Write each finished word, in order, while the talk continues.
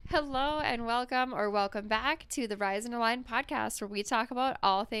Hello and welcome back to the Rise and Align podcast, where we talk about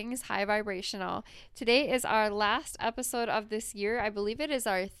all things high vibrational. Today is our last episode of this year. I believe it is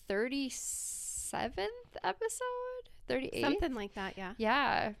our 37th episode, 38th. Something like that, yeah.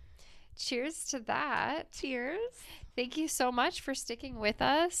 Yeah. Cheers to that. Cheers. Thank you so much for sticking with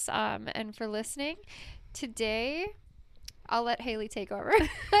us and for listening. Today, I'll let Haley take over.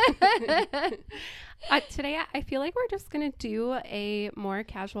 Today, I feel like we're just going to do a more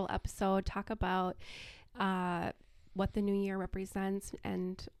casual episode, talk about what the new year represents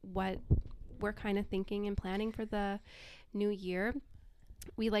and what we're kind of thinking and planning for the new year.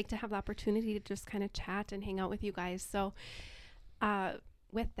 We like to have the opportunity to just kind of chat and hang out with you guys. So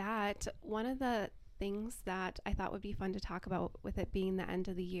with that, one of the things that I thought would be fun to talk about, with it being the end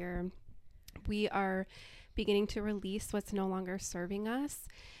of the year, we are beginning to release what's no longer serving us.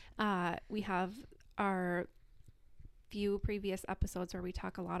 We have our few previous episodes where we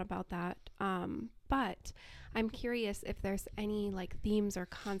talk a lot about that. But I'm curious if there's any like themes or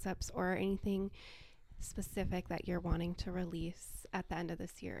concepts or anything specific that you're wanting to release at the end of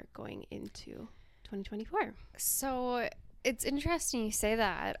this year going into 2024. So it's interesting you say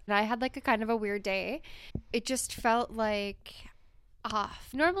that. I had like a kind of a weird day. It just felt like off.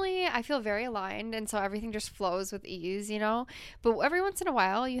 Normally I feel very aligned, and so everything just flows with ease, you know, but every once in a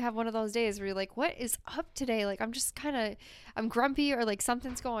while you have one of those days where you're like, what is up today? Like I'm grumpy, or like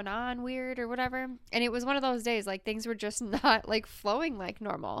something's going on weird or whatever. And it was one of those days, like things were just not like flowing like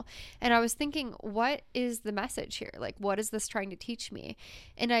normal. And I was thinking, what is the message here? Like, what is this trying to teach me?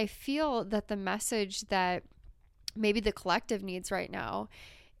 And I feel that the message that maybe the collective needs right now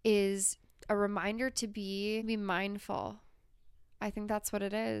is a reminder to be mindful. I think that's what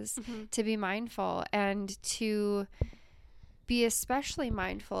it is, to be mindful, and to be especially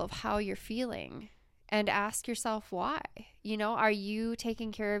mindful of how you're feeling, and ask yourself why. You know, are you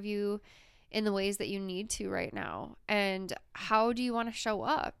taking care of you in the ways that you need to right now? And how do you want to show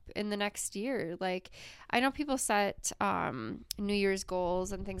up in the next year? Like, I know people set New Year's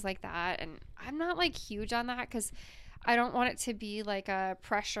goals and things like that, and I'm not like huge on that, because I don't want it to be like a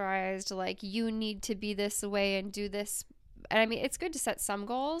pressurized, like, you need to be this way and do this. And I mean, it's good to set some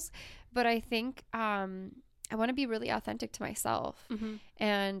goals, but I think I want to be really authentic to myself,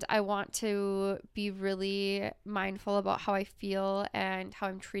 and I want to be really mindful about how I feel and how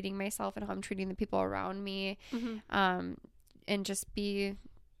I'm treating myself and how I'm treating the people around me, and just be,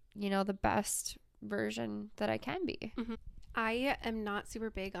 you know, the best version that I can be. I am not super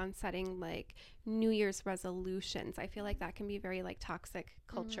big on setting like New Year's resolutions. I feel like that can be very like toxic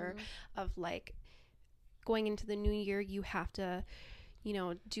culture of like, going into the new year, you have to, you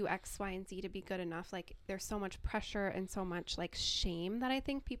know, do X, Y, and Z to be good enough. Like, there's so much pressure and so much like shame that I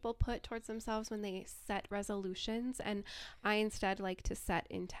think people put towards themselves when they set resolutions. And I instead like to set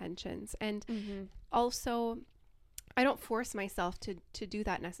intentions. And also, I don't force myself to do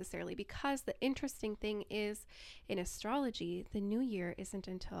that necessarily, because the interesting thing is, in astrology, the new year isn't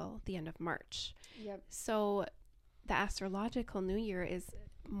until the end of March. Yep. So the astrological new year is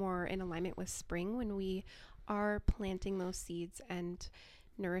more in alignment with spring, when we are planting those seeds and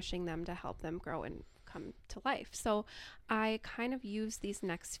nourishing them to help them grow and come to life. So I kind of use these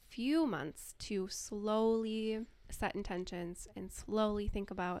next few months to slowly set intentions and slowly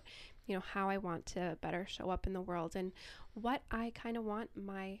think about, you know, how I want to better show up in the world and what I kind of want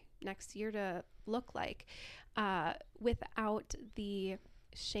my next year to look like, without the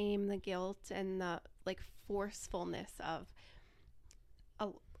shame, the guilt, and the like forcefulness of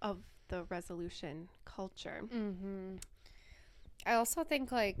the resolution culture. I also think,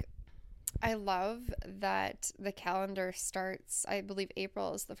 like, I love that the calendar starts, I believe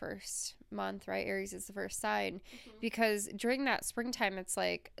April is the first month, right? Aries is the first sign, because during that springtime, it's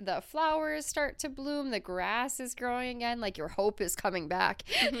like the flowers start to bloom, the grass is growing again, like your hope is coming back.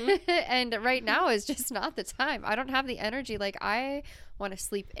 And right now is just not the time. I don't have the energy. Like, I want to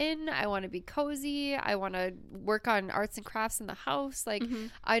sleep in, I want to be cozy, I want to work on arts and crafts in the house. Like,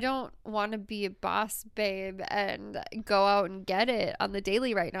 I don't want to be a boss babe and go out and get it on the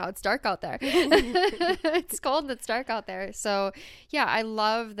daily right now. It's dark out there. It's cold and it's dark out there. So yeah, I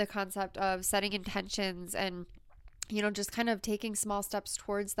love the concept of setting intentions and, you know, just kind of taking small steps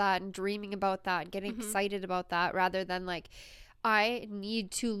towards that and dreaming about that and getting excited about that, rather than like, I need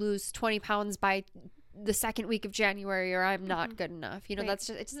to lose 20 pounds by the second week of January or I'm not good enough. You know, that's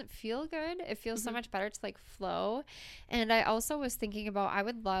just, it doesn't feel good. It feels so much better to like flow. And I also was thinking about, I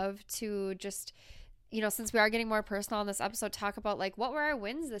would love to just, you know, since we are getting more personal on this episode, talk about like, what were our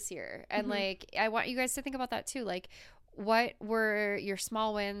wins this year? And like, I want you guys to think about that too. Like, what were your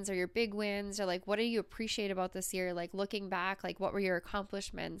small wins or your big wins, or like what do you appreciate about this year? Like looking back, like what were your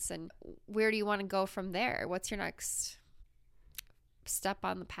accomplishments and where do you want to go from there? What's your next step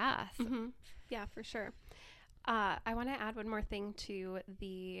on the path? Mm-hmm. Yeah, for sure. I want to add one more thing to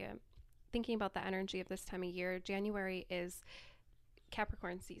the thinking about the energy of this time of year. January is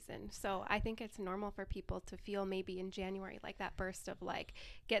Capricorn season. So I think it's normal for people to feel maybe in January like that burst of like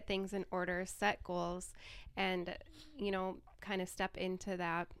get things in order, set goals, and, you know, kind of step into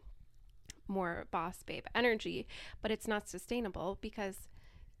that more boss babe energy. But it's not sustainable because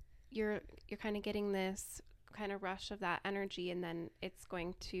you're kind of getting this kind of rush of that energy, and then it's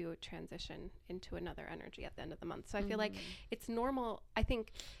going to transition into another energy at the end of the month. So I feel like it's normal. I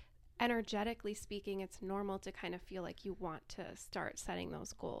think energetically speaking, it's normal to kind of feel like you want to start setting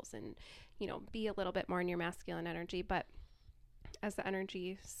those goals and, you know, be a little bit more in your masculine energy. But as the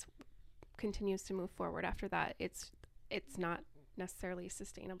energy continues to move forward after that, it's not necessarily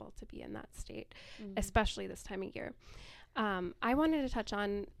sustainable to be in that state, especially this time of year. I wanted to touch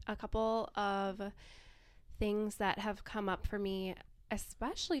on a couple of things that have come up for me,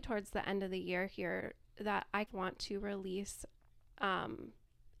 especially towards the end of the year here, that I want to release.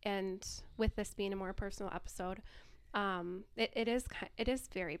 And with this being a more personal episode, it is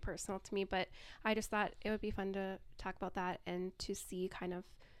very personal to me, but I just thought it would be fun to talk about that and to see kind of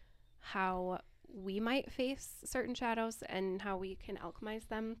how we might face certain shadows and how we can alchemize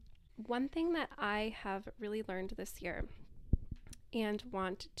them. One thing that I have really learned this year and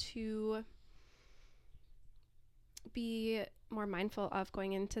want to be more mindful of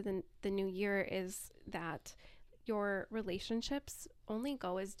going into the new year is that your relationships only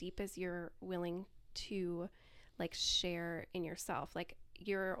go as deep as you're willing to like share in yourself. Like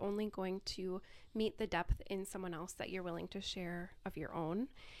you're only going to meet the depth in someone else that you're willing to share of your own.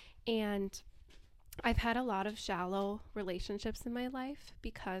 And I've had a lot of shallow relationships in my life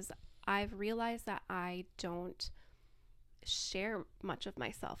because I've realized that I don't share much of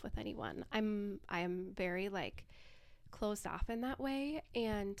myself with anyone. I'm very like closed off in that way,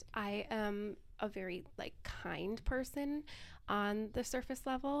 and I am a very like kind person on the surface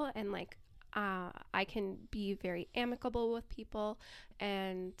level, and like I can be very amicable with people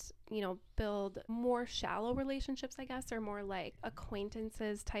and, you know, build more shallow relationships, I guess, or more like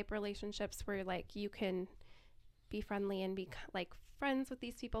acquaintances type relationships where like you can be friendly and be like friends with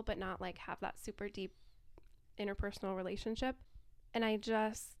these people, but not like have that super deep interpersonal relationship. And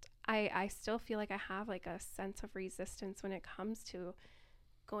I still feel like I have like a sense of resistance when it comes to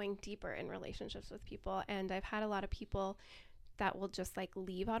going deeper in relationships with people. And I've had a lot of people that will just like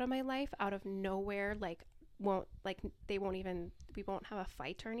leave out of my life out of nowhere, like we won't have a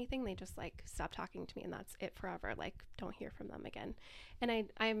fight or anything. They just like stop talking to me and that's it forever. Like don't hear from them again. And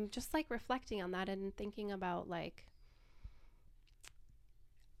I'm just like reflecting on that and thinking about like,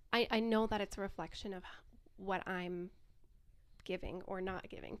 I know that it's a reflection of what I'm giving or not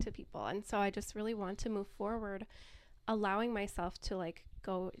giving to people. And so I just really want to move forward, allowing myself to like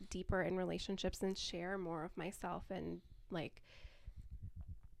go deeper in relationships and share more of myself. And like,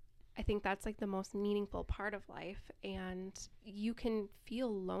 I think that's like the most meaningful part of life. And you can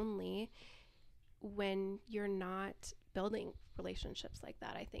feel lonely when you're not building relationships like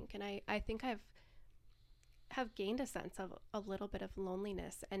that, I think. And I think I've have gained a sense of a little bit of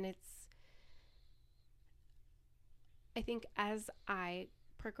loneliness. And I think as I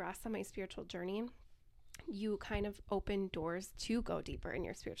progress on my spiritual journey, you kind of open doors to go deeper in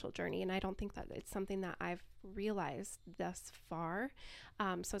your spiritual journey. And I don't think that it's something that I've realized thus far.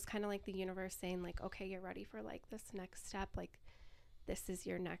 So it's kind of like the universe saying like, okay, you're ready for like this next step. Like this is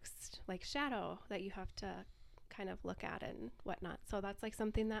your next like shadow that you have to kind of look at and whatnot. So that's like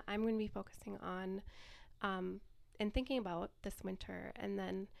something that I'm going to be focusing on and thinking about this winter, and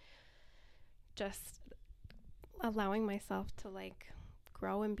then just allowing myself to like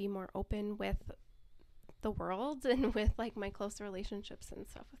grow and be more open with the world and with like my close relationships and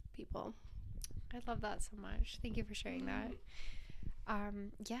stuff with people. I love that so much. Thank you for sharing that.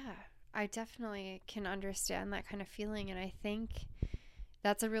 Yeah, I definitely can understand that kind of feeling, and I think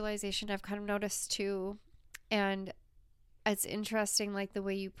that's a realization I've kind of noticed too. And it's interesting, like the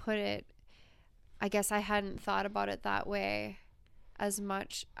way you put it. I guess I hadn't thought about it that way as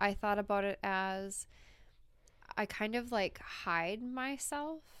much. I thought about it as I kind of like hide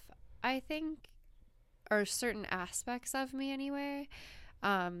myself, I think, or certain aspects of me anyway.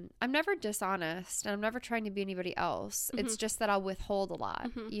 I'm never dishonest and I'm never trying to be anybody else. It's just that I'll withhold a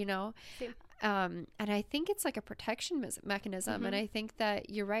lot, you know? And I think it's like a protection mechanism. And I think that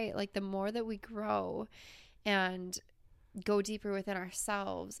you're right. Like the more that we grow and go deeper within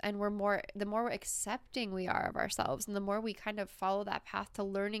ourselves, and the more accepting we are of ourselves, and the more we kind of follow that path to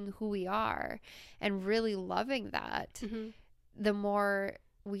learning who we are and really loving that, Mm-hmm. the more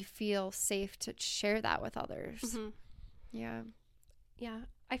we feel safe to share that with others. Mm-hmm. Yeah. Yeah.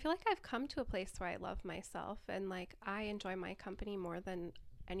 I feel like I've come to a place where I love myself and like I enjoy my company more than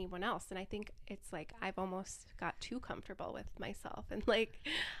anyone else. And I think it's like I've almost got too comfortable with myself. And like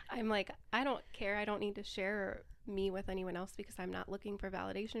I'm like, I don't care. I don't need to share me with anyone else because I'm not looking for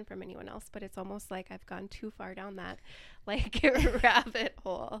validation from anyone else. But it's almost like I've gone too far down that like rabbit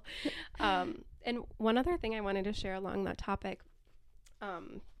hole. And one other thing I wanted to share along that topic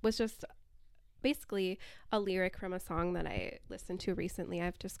was just basically a lyric from a song that I listened to recently.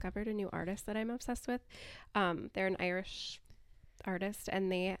 I've discovered a new artist that I'm obsessed with. They're an Irish artist,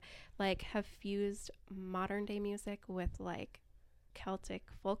 and they like have fused modern day music with like Celtic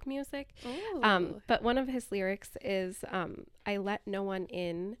folk music. But one of his lyrics is I let no one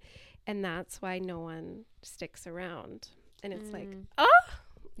in, and that's why no one sticks around. And it's like, oh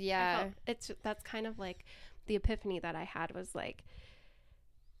yeah, that's kind of like the epiphany that I had was like,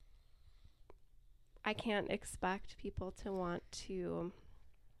 I can't expect people to want to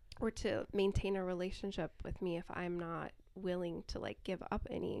or to maintain a relationship with me if I'm not willing to like give up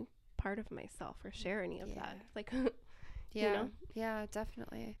any part of myself or share any of that. Like, yeah, you know? Yeah,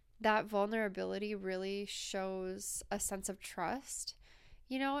 definitely. That vulnerability really shows a sense of trust,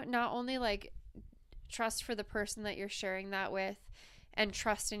 you know, not only like trust for the person that you're sharing that with and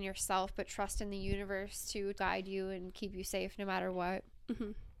trust in yourself, but trust in the universe to guide you and keep you safe no matter what.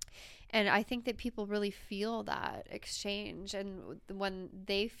 Mm-hmm. And I think that people really feel that exchange. And when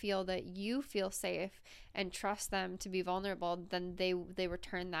they feel that you feel safe and trust them to be vulnerable, then they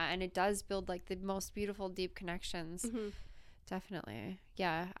return that. And it does build like the most beautiful, deep connections. Mm-hmm. Definitely.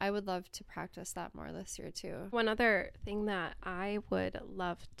 Yeah. I would love to practice that more this year too. One other thing that I would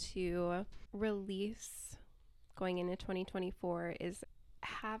love to release going into 2024 is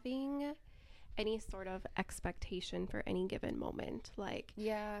having any sort of expectation for any given moment. Like,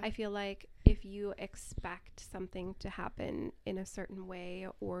 yeah, I feel like if you expect something to happen in a certain way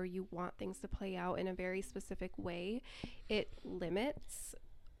or you want things to play out in a very specific way, it limits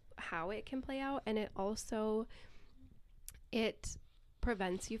how it can play out, and it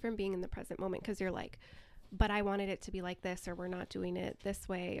prevents you from being in the present moment because you're like, but I wanted it to be like this, or we're not doing it this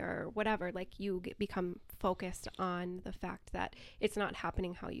way, or whatever. Like you become focused on the fact that it's not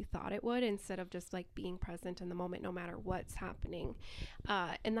happening how you thought it would, instead of just like being present in the moment no matter what's happening.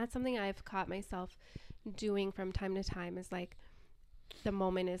 And that's something I've caught myself doing from time to time, is like the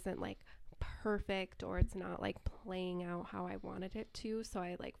moment isn't like perfect or it's not like playing out how I wanted it to. So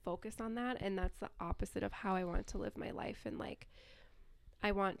I like focus on that. And that's the opposite of how I want to live my life. And like,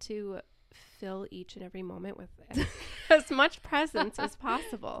 I want to fill each and every moment with as much presence as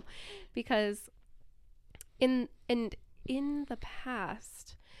possible, because in the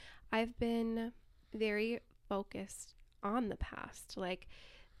past I've been very focused on the past, like,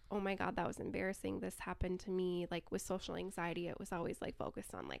 oh my God, that was embarrassing, this happened to me. Like with social anxiety, it was always like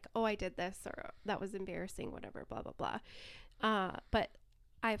focused on like, oh, I did this, or that was embarrassing, whatever, blah blah blah. But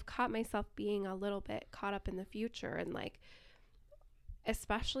I've caught myself being a little bit caught up in the future, and like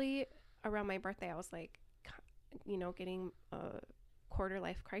especially around my birthday, I was like, you know, getting a quarter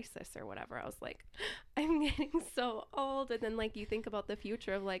life crisis or whatever. I was like, I'm getting so old. And then like you think about the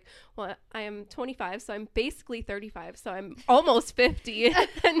future of like, well, I am 25, so I'm basically 35, so I'm almost 50. And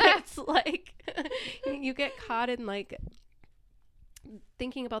it's like you get caught in like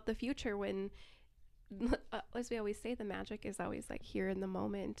thinking about the future when, as we always say, the magic is always like here in the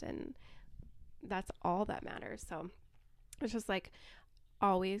moment, and that's all that matters. So it's just like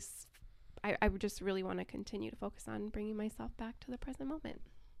always, I would just really want to continue to focus on bringing myself back to the present moment.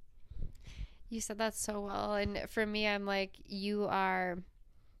 You said that so well. And for me, I'm like, you are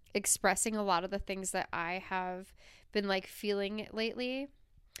expressing a lot of the things that I have been like feeling lately,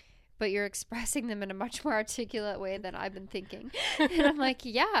 but you're expressing them in a much more articulate way than I've been thinking. And I'm like,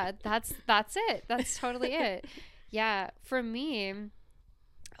 yeah, that's it. That's totally it. Yeah. For me,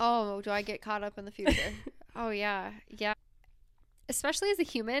 oh, do I get caught up in the future? Oh, yeah. Yeah. Especially as a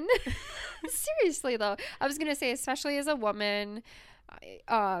human. Seriously though, I was gonna say especially as a woman,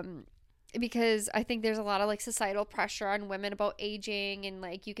 because I think there's a lot of like societal pressure on women about aging, and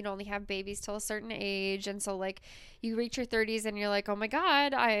like you can only have babies till a certain age, and so like you reach your 30s and you're like, oh my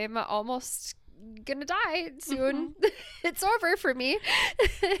God, I'm almost gonna die soon. It's over for me.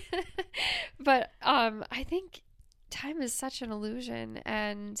 But I think time is such an illusion,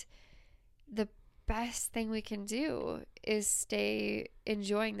 and best thing we can do is stay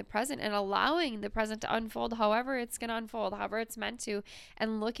enjoying the present and allowing the present to unfold however it's going to unfold, however it's meant to,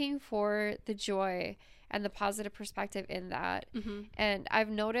 and looking for the joy and the positive perspective in that. And I've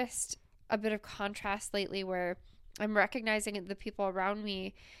noticed a bit of contrast lately where I'm recognizing the people around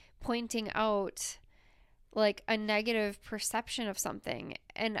me pointing out like a negative perception of something.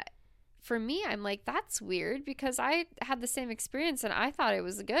 And for me, I'm like, that's weird, because I had the same experience and I thought it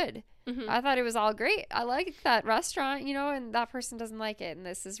was good. I thought it was all great. I like that restaurant, you know, and that person doesn't like it, and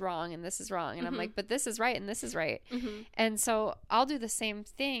this is wrong and this is wrong. And I'm like, but this is right and this is right. And so I'll do the same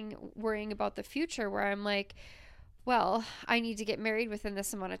thing worrying about the future, where I'm like, well, I need to get married within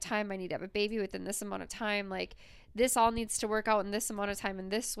this amount of time. I need to have a baby within this amount of time. Like, this all needs to work out in this amount of time in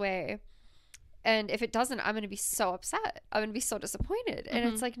this way. And if it doesn't, I'm going to be so upset. I'm going to be so disappointed. And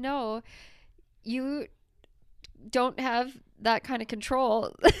it's like, no, you don't have that kind of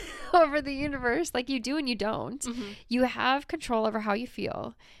control over the universe. Like, you do and you don't. You have control over how you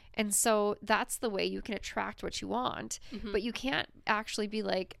feel. And so that's the way you can attract what you want. But you can't actually be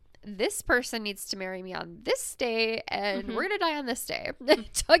like, this person needs to marry me on this day and we're gonna die on this day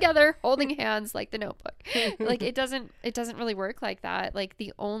together holding hands like The Notebook. Like, it doesn't really work like that. Like,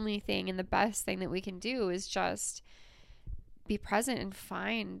 the only thing and the best thing that we can do is just be present and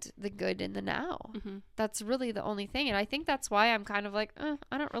find the good in the now. That's really the only thing. And I think that's why I'm kind of like,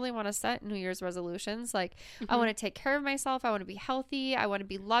 I don't really want to set New Year's resolutions. Like, I want to take care of myself. I want to be healthy. I want to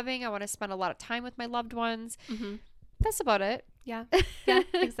be loving. I want to spend a lot of time with my loved ones. That's about it. Yeah,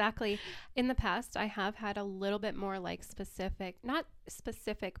 exactly. In the past, I have had a little bit more like not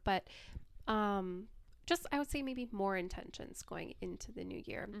specific, but just, I would say maybe more intentions going into the new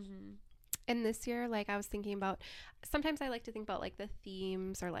year. And this year, like, I was thinking about, sometimes I like to think about like the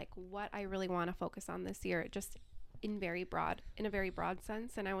themes or like what I really want to focus on this year, just in a very broad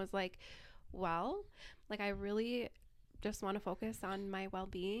sense. And I was like, well, like, I really just want to focus on my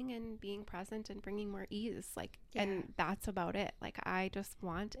well-being and being present and bringing more ease, like, and that's about it. Like, I just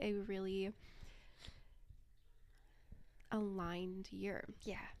want a really aligned year.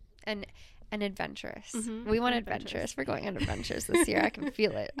 And adventurous. We want adventurous. We're going on adventures this year. I can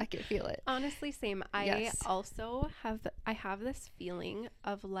feel it. Honestly, same. I also have this feeling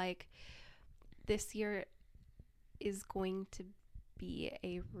of like, this year is going to be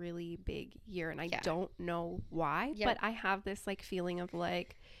a really big year, and I don't know why, but I have this like feeling of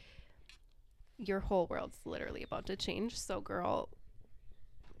like, your whole world's literally about to change. So girl,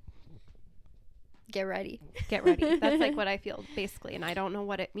 get ready. That's like what I feel basically, and I don't know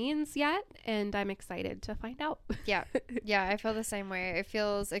what it means yet, and I'm excited to find out. Yeah, I feel the same way. It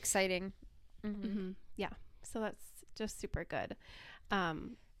feels exciting. Yeah, so that's just super good.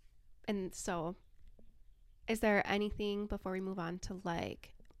 And so, is there anything before we move on to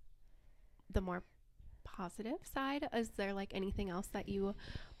like the more positive side? Is there like anything else that you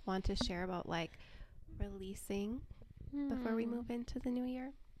want to share about like releasing before we move into the new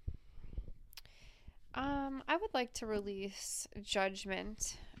year? I would like to release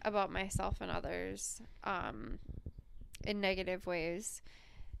judgment about myself and others in negative ways.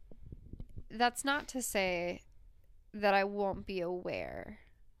 That's not to say that I won't be aware,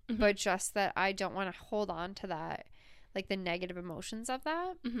 but just that I don't want to hold on to that, like the negative emotions of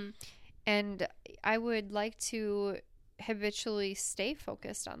that. And I would like to habitually stay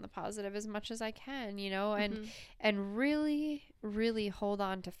focused on the positive as much as I can, you know, and really, really hold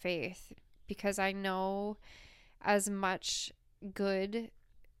on to faith, because I know as much good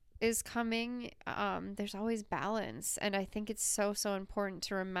is coming, there's always balance. And I think it's so important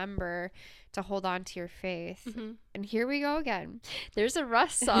to remember to hold on to your faith. And here we go again. There's a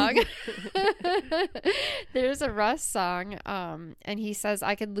Russ song. And he says,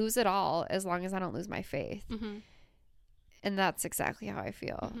 I could lose it all as long as I don't lose my faith. And that's exactly how I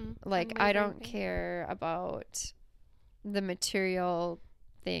feel. Like, I don't care about the material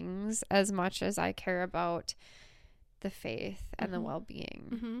things as much as I care about the faith and the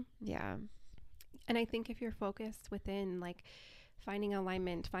well-being. Yeah. And I think if you're focused within like finding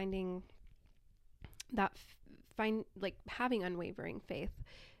alignment, finding that like having unwavering faith,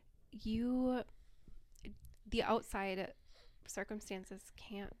 the outside circumstances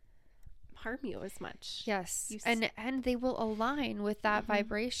can't harm you as much. Yes. And they will align with that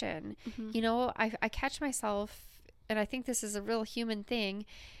vibration. You know, I catch myself, and I think this is a real human thing,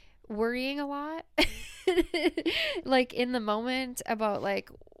 worrying a lot like in the moment about like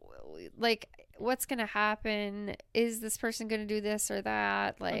what's gonna happen, is this person gonna do this or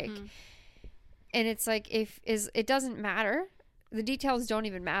that, like and it's like, it doesn't matter, the details don't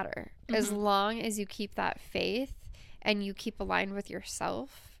even matter, as long as you keep that faith and you keep aligned with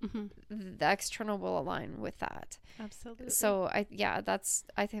yourself the external will align with that. Absolutely. So I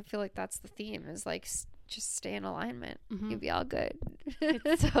feel like that's the theme, is like just stay in alignment. You'll be all good.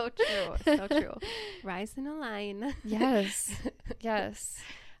 It's so true. So true. Rise and align. Yes. Yes.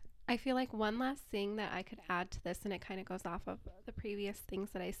 I feel like one last thing that I could add to this, and it kind of goes off of the previous things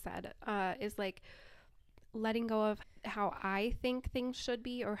that I said, is like letting go of how I think things should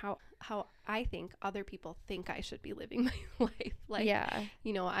be, or how I think other people think I should be living my life. Like,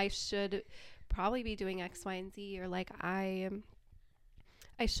 you know, I should probably be doing X, Y, and Z, or like I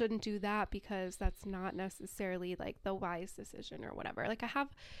shouldn't do that because that's not necessarily like the wise decision or whatever. Like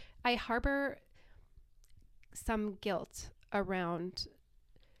I harbor some guilt around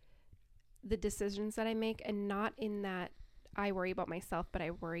the decisions that I make, and not in that I worry about myself, but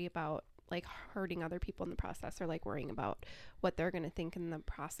I worry about like hurting other people in the process, or like worrying about what they're going to think in the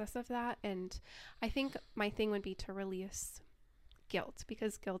process of that. And I think my thing would be to release guilt,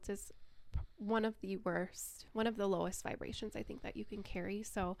 because guilt is one of the lowest vibrations I think that you can carry.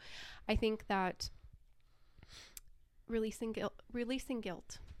 So I think that releasing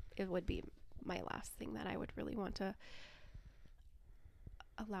guilt, it would be my last thing that I would really want to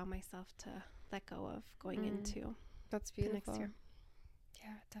allow myself to let go of going into. That's beautiful. The next year.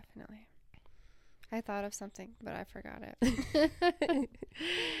 Yeah, definitely. I thought of something, but I forgot it.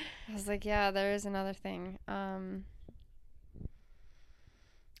 I was like, yeah, there is another thing.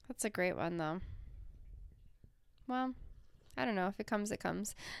 That's a great one, though. Well, I don't know. If it comes, it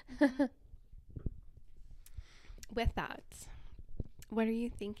comes. With that, what are you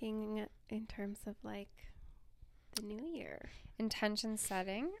thinking in terms of like the new year? Intention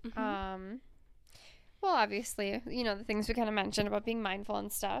setting. Well, obviously, you know, the things we kind of mentioned about being mindful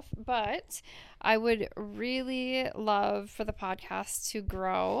and stuff, but I would really love for the podcast to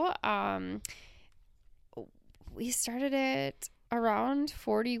grow. We started it around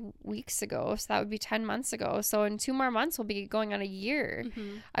 40 weeks ago, so that would be 10 months ago. So in 2 more months, we'll be going on a year.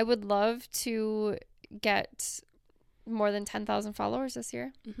 I would love to get more than 10,000 followers this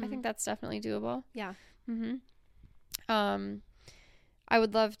year. I think that's definitely doable. Yeah. I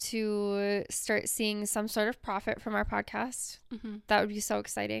would love to start seeing some sort of profit from our podcast. That would be so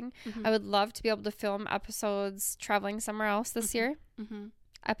exciting. I would love to be able to film episodes traveling somewhere else this year.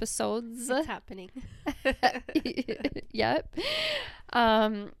 Episodes. It's happening. Yep.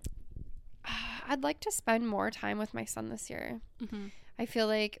 I'd like to spend more time with my son this year. I feel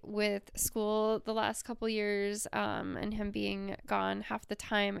like with school the last couple years, and him being gone half the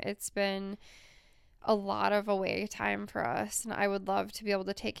time, it's been a lot of away time for us, and I would love to be able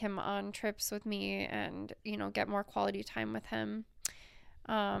to take him on trips with me and, you know, get more quality time with him.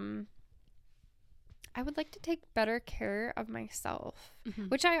 I would like to take better care of myself,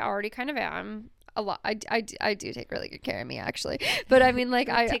 which I already kind of am a lot. I do take really good care of me, actually, but I mean, like,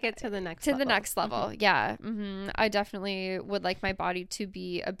 I take it to the next level. Yeah. I definitely would like my body to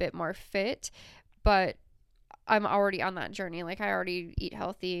be a bit more fit, but I'm already on that journey. Like, I already eat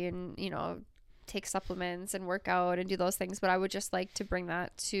healthy and, you know, take supplements and work out and do those things, but I would just like to bring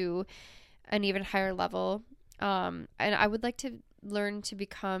that to an even higher level. And I would like to learn to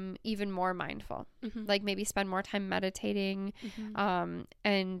become even more mindful, like maybe spend more time meditating.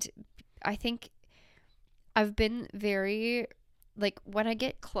 And I think I've been very, like, when I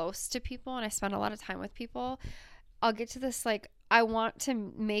get close to people and I spend a lot of time with people, I'll get to this, like, I want to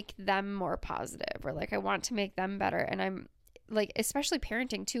make them more positive, or like I want to make them better. And I'm like, especially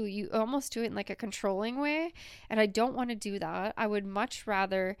parenting too, you almost do it in like a controlling way, and I don't want to do that. I would much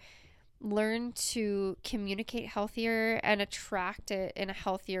rather learn to communicate healthier and attract it in a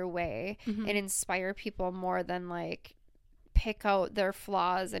healthier way and inspire people more than like pick out their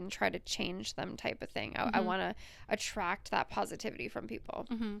flaws and try to change them type of thing. I want to attract that positivity from people.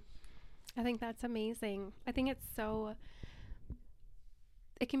 I think that's amazing. I think it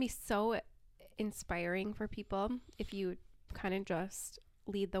can be so inspiring for people if you kind of just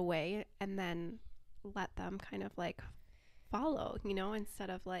lead the way and then let them kind of like follow, you know, instead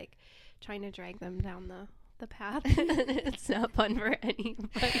of like trying to drag them down the path. It's not fun for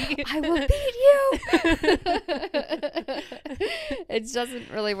anybody. I will beat you. It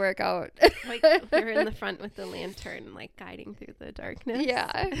doesn't really work out. Like, you're in the front with the lantern, like guiding through the darkness.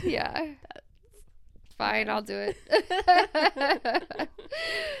 Yeah. That's fine. I'll do it.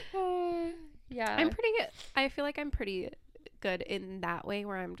 Yeah. I feel like I'm pretty good in that way,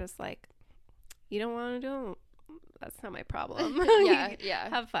 where I'm just like, you don't want to do it, that's not my problem. Yeah.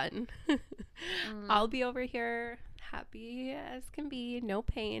 Have fun. I'll be over here happy as can be, no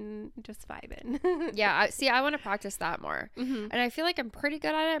pain, just vibing. Yeah. I want to practice that more. And I feel like I'm pretty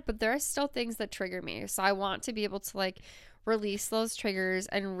good at it, but there are still things that trigger me. So I want to be able to like release those triggers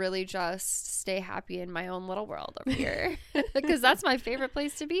and really just stay happy in my own little world over here. Because that's my favorite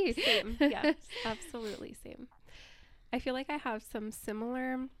place to be. Same. Yes, absolutely same. I feel like I have some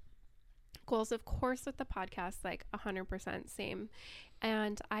similar goals, of course, with the podcast, like 100% same.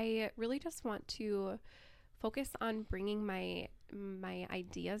 And I really just want to focus on bringing my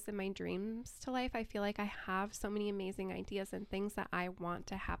ideas and my dreams to life. I feel like I have so many amazing ideas and things that I want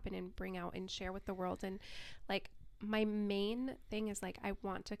to happen and bring out and share with the world. And like my main thing is like I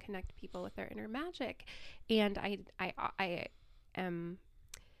want to connect people with their inner magic, and I am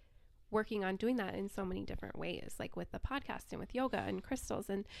working on doing that in so many different ways, like with the podcast and with yoga and crystals.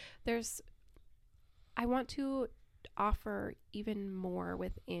 And I want to offer even more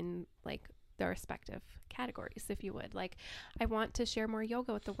within like the respective categories, if you would. Like I want to share more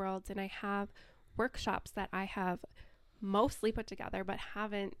yoga with the world, and I have workshops that I have mostly put together but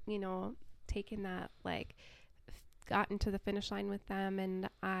haven't, taken that, like gotten to the finish line with them. And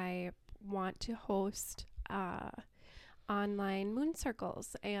I want to host online moon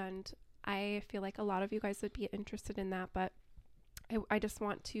circles, and I feel like a lot of you guys would be interested in that, but I just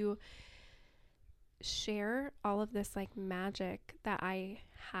want to share all of this like magic that I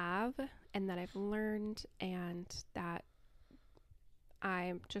have and that I've learned, and that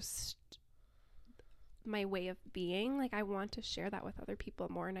I'm just my way of being. Like I want to share that with other people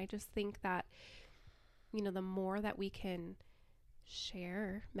more. And I just think that, the more that we can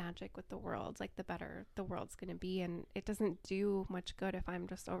share magic with the world, like the better the world's going to be. And it doesn't do much good if I'm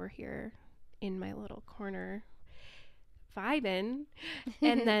just over here in my little corner vibing.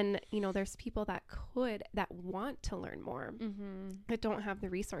 And then, there's people that want to learn more, that don't have the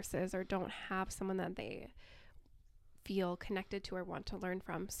resources or don't have someone that they feel connected to or want to learn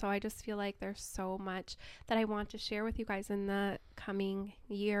from. So I just feel like there's so much that I want to share with you guys in the coming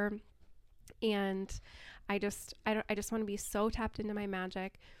year. And I just want to be so tapped into my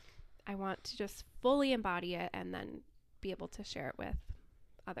magic. I want to just fully embody it and then be able to share it with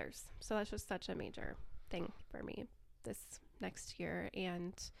others. So that's just such a major thing for me this next year.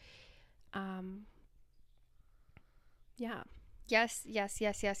 And yeah. Yes.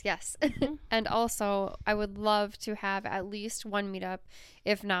 And also I would love to have at least one meetup,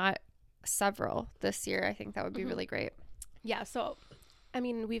 if not several, this year. I think that would be really great. Yeah. So I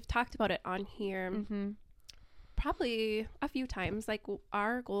mean, we've talked about it on here probably a few times. Like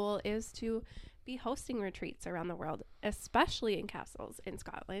our goal is to be hosting retreats around the world, especially in castles in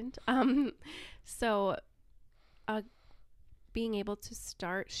Scotland. So being able to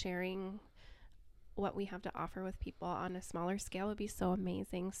start sharing what we have to offer with people on a smaller scale would be so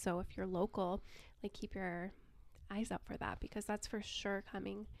amazing. So if you're local, like keep your eyes out for that, because that's for sure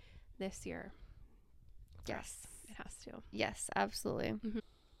coming this year. Yes. It has to. Yes, absolutely.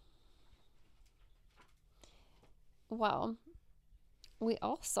 Well, we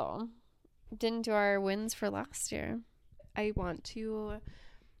also didn't do our wins for last year. I want to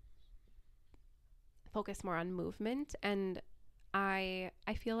focus more on movement, and I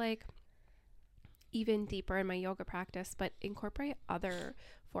feel like even deeper in my yoga practice, but incorporate other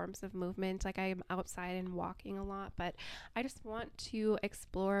forms of movement. Like I'm outside and walking a lot, but I just want to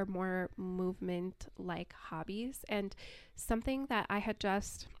explore more movement like hobbies. And something that I had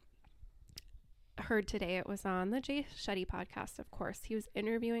just heard today, it was on the Jay Shetty podcast, of course. He was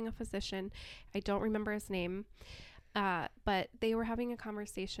interviewing a physician. I don't remember his name, but they were having a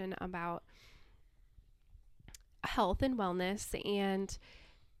conversation about health and wellness, and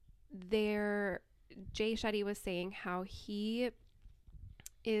Jay Shetty was saying how he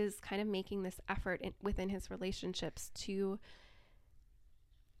is kind of making this effort within his relationships to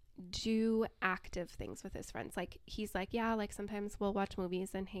do active things with his friends. Like he's like, yeah, like sometimes we'll watch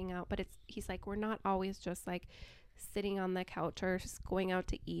movies and hang out, but he's like, we're not always just like sitting on the couch or just going out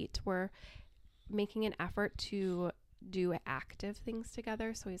to eat. We're making an effort to do active things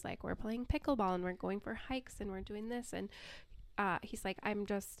together. So he's like, we're playing pickleball and we're going for hikes and we're doing this. And he's like, I'm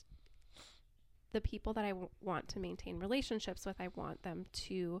just the people that I want to maintain relationships with, I want them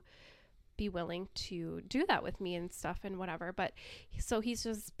to be willing to do that with me and stuff and whatever. But so he's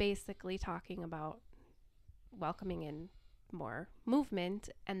just basically talking about welcoming in more movement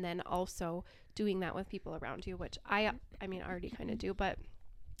and then also doing that with people around you, which I mean, I already kind of do, but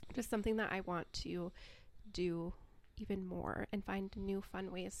just something that I want to do even more and find new fun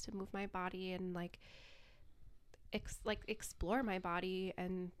ways to move my body and like explore my body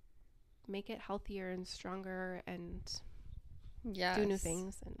and make it healthier and stronger and do new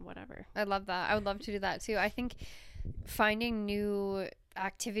things and whatever. I love that. I would love to do that too. I think finding new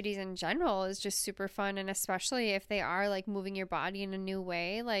activities in general is just super fun, and especially if they are like moving your body in a new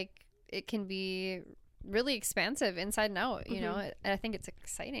way, like it can be really expansive inside and out, you know. And I think it's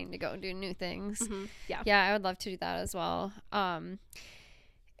exciting to go and do new things. Yeah, I would love to do that as well.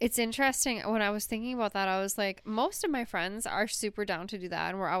 It's interesting, when I was thinking about that, I was like, most of my friends are super down to do that,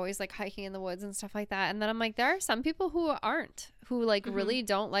 and we're always like hiking in the woods and stuff like that. And then I'm like, there are some people who aren't, who like really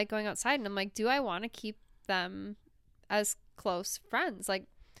don't like going outside, and I'm like, do I want to keep them as close friends? Like,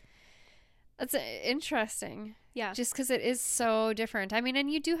 that's interesting. Yeah. Just because it is so different. I mean, and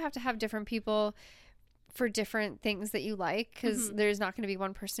you do have to have different people for different things that you like, because there's not going to be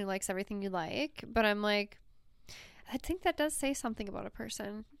one person who likes everything you like. But I'm like, I think that does say something about a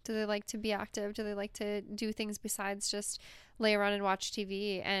person. Do they like to be active? Do they like to do things besides just lay around and watch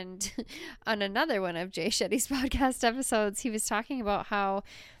TV? And on another one of Jay Shetty's podcast episodes, he was talking about how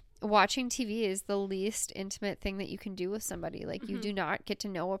watching TV is the least intimate thing that you can do with somebody. Like, you do not get to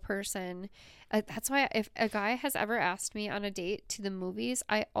know a person. That's why if a guy has ever asked me on a date to the movies,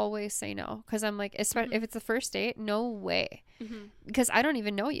 I always say no. Because I'm like, especially if it's the first date, no way. Because I don't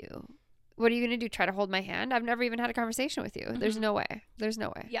even know you. What are you going to do? Try to hold my hand? I've never even had a conversation with you. There's no way. There's no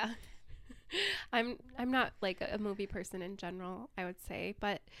way. Yeah. I'm not like a movie person in general, I would say,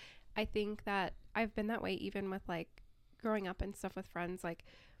 but I think that I've been that way even with like growing up and stuff with friends, like,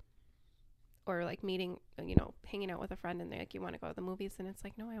 or like meeting, you know, hanging out with a friend, and they're like, you want to go to the movies? And it's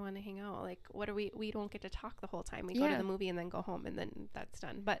like, no, I want to hang out. Like, what are we don't get to talk the whole time. We go to the movie and then go home, and then that's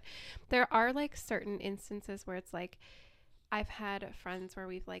done. But there are like certain instances where it's like, I've had friends where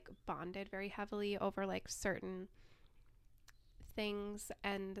we've like bonded very heavily over like certain things,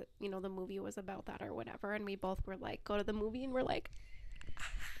 and you know, the movie was about that or whatever, and we both were like, go to the movie, and we're like,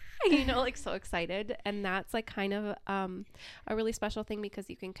 you know, like so excited. And that's like kind of a really special thing, because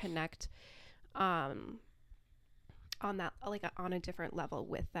you can connect on that, like on a different level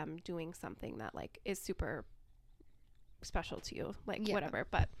with them doing something that like is super special to you, like whatever.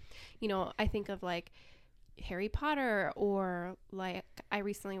 But you know, I think of like Harry Potter, or like I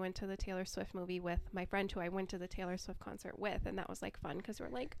recently went to the Taylor Swift movie with my friend who I went to the Taylor Swift concert with, and that was like fun because we're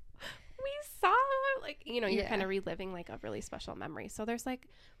like, we saw, like, you know, you're kind of reliving like a really special memory. So there's like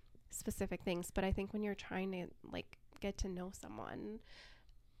specific things, but I think when you're trying to like get to know someone,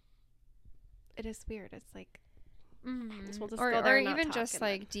 it is weird. It's like, we'll just go there or and not even talk, just and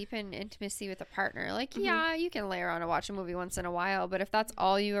like deepen intimacy with a partner. Like, yeah, you can lay around and watch a movie once in a while, but if that's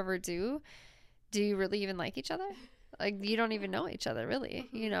all you ever do you really even like each other? Like, you don't even know each other, really.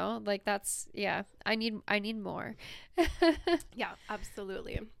 You know, like, that's, I need more. Yeah,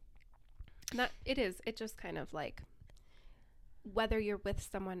 absolutely. That it just kind of like, whether you're with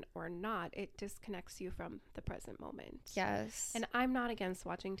someone or not, it disconnects you from the present moment. Yes. And I'm not against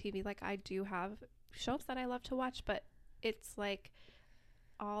watching TV. Like, I do have shows that I love to watch, but it's like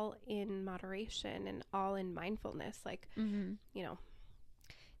all in moderation and all in mindfulness. Like, you know.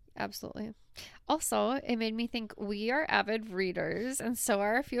 Absolutely. Also, it made me think we are avid readers, and so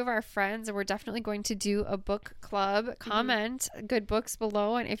are a few of our friends, and we're definitely going to do a book club. Comment good books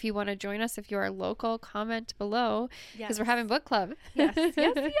below, and if you want to join us, if you are local, comment below, because we're having book club. Yes.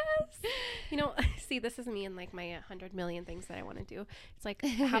 You know, see, this is me and like my 100 million things that I want to do. It's like,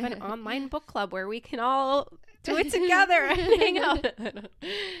 have an online book club where we can all do it together and hang out.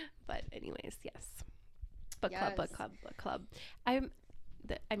 But anyways, yes. Book club.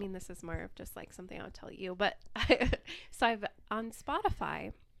 I mean, this is more of just like something I'll tell you, but so I've on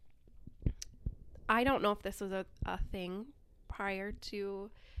Spotify, I don't know if this was a thing prior to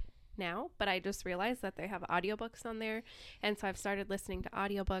now, but I just realized that they have audiobooks on there. And so I've started listening to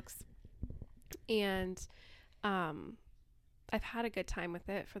audiobooks, and I've had a good time with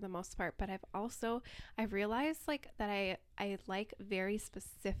it for the most part, but I've realized like that I like very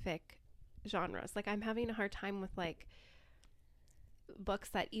specific genres. Like, I'm having a hard time with like books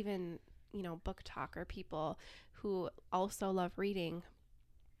that even, you know, Book Talk or people who also love reading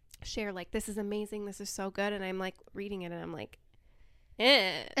share like, this is amazing, this is so good, and I'm like reading it and I'm like,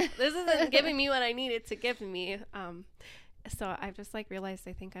 this isn't giving me what I need it to give me. So I've just like realized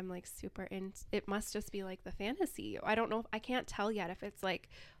I think I'm like super it must just be like the fantasy. I don't know, I can't tell yet if it's like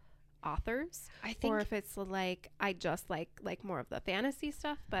authors, I think, or if it's like I just like more of the fantasy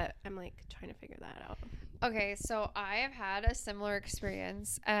stuff, but I'm like trying to figure that out. Okay, so I have had a similar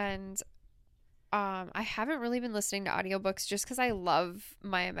experience, and I haven't really been listening to audiobooks just because I love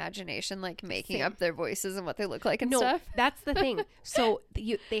my imagination, like making up their voices and what they look like and stuff. That's the thing. So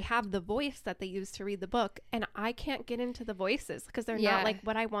they have the voice that they use to read the book, and I can't get into the voices because they're not like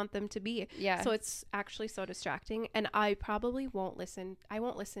what I want them to be. Yeah. So it's actually so distracting, and I probably won't listen. I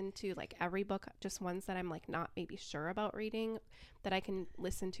won't listen to like every book, just ones that I'm like not maybe sure about reading that I can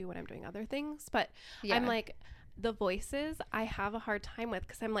listen to when I'm doing other things. But I'm like, the voices I have a hard time with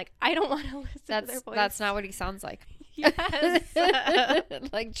because I'm like, I don't want to listen to their voice. That's not what he sounds like. Yes.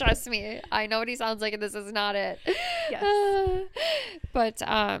 Like, trust me, I know what he sounds like, and this is not it. Yes. But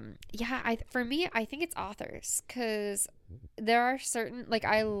yeah, for me, I think it's authors, because there are certain, like,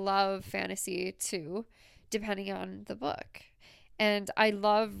 I love fantasy too, depending on the book, and I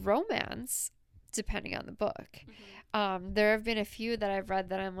love romance depending on the book. There have been a few that I've read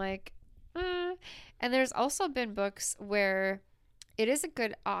that I'm like, and there's also been books where it is a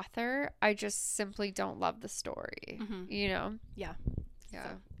good author, I just simply don't love the story, you know? Yeah.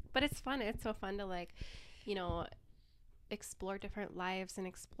 Yeah. But it's fun. It's so fun to, like, you know, explore different lives and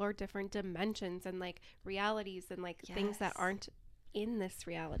explore different dimensions and, like, realities and, like, things that aren't in this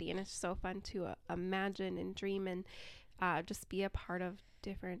reality. And it's so fun to imagine and dream and just be a part of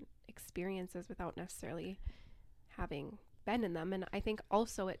different experiences without necessarily having been in them. And I think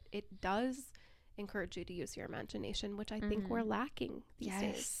also it does encourage you to use your imagination, which I think we're lacking these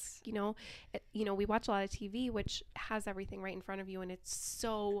days. You know, we watch a lot of TV, which has everything right in front of you, and it's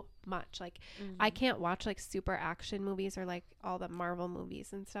so much. Like, I can't watch like super action movies or like all the Marvel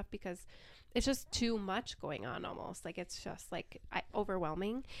movies and stuff because it's just too much going on almost. Like, it's just like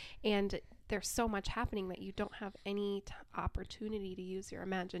overwhelming, and there's so much happening that you don't have any opportunity to use your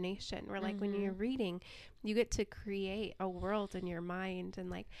imagination. Where like when you're reading, you get to create a world in your mind, and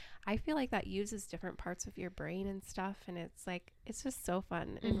like I feel like that uses different parts of your brain and stuff, and it's like it's just so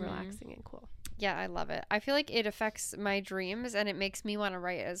fun and relaxing and cool. Yeah, I love it. I feel like it affects my dreams, and it makes me want to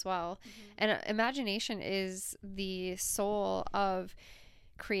write as well. And imagination is the soul of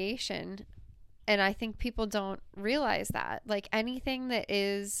creation. And I think people don't realize that. Like, anything that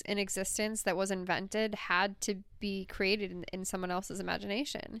is in existence that was invented had to be created in someone else's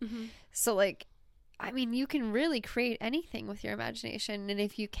imagination. So, like, I mean, you can really create anything with your imagination. And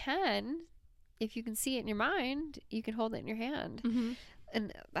if you can see it in your mind, you can hold it in your hand.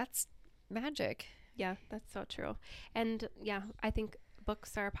 And that's magic. Yeah, that's so true. And yeah, I think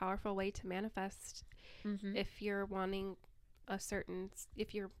books are a powerful way to manifest if you're wanting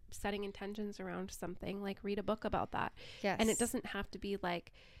if you're setting intentions around something, like read a book about that. Yes. And it doesn't have to be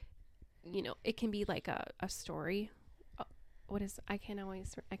like, you know, it can be like a story. I can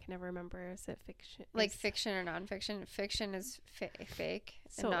never remember. Is it fiction? Like fiction or nonfiction? Fiction is fake,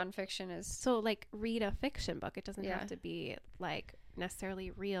 and nonfiction is... So like read a fiction book. It doesn't have to be like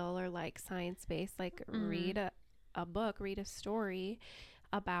necessarily real or like science-based. Like read a book, read a story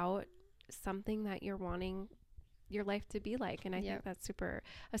about something that you're wanting your life to be like. And I think that's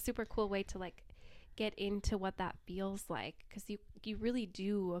a super cool way to like get into what that feels like, because you really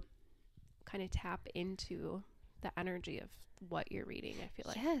do kind of tap into the energy of what you're reading, I feel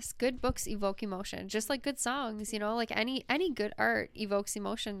like. Yes, good books evoke emotion, just like good songs, you know, like any good art evokes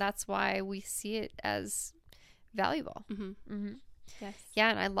emotion. That's why we see it as valuable. Yes. Yeah,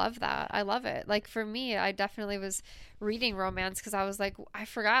 and I love that. I love it. Like, for me, I definitely was reading romance because I was like, I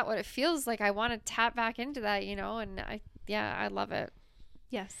forgot what it feels like. I want to tap back into that, you know, and I love it.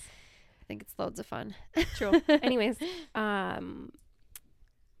 Yes. I think it's loads of fun. True. Anyways,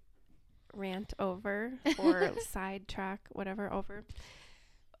 rant over or sidetrack, whatever over.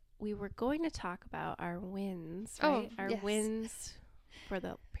 We were going to talk about our wins, right? Our wins for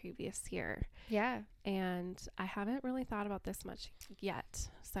the previous year. Yeah. And I haven't really thought about this much yet,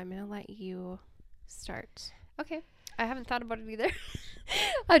 so I'm going to let you start. Okay. I haven't thought about it either.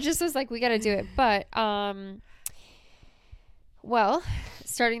 I just was like, we got to do it. But, well,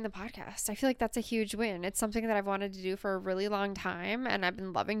 starting the podcast, I feel like that's a huge win. It's something that I've wanted to do for a really long time, and I've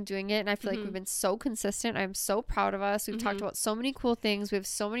been loving doing it. And I feel like we've been so consistent. I'm so proud of us. We've talked about so many cool things. We have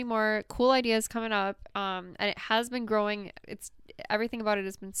so many more cool ideas coming up. And it has been growing. Everything about it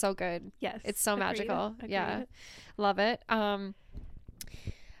has been so good. Yes. It's so magical. Agreed. Yeah. Love it.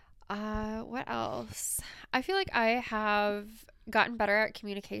 What else? I feel like I have gotten better at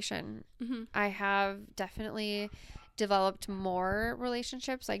communication. I have definitely developed more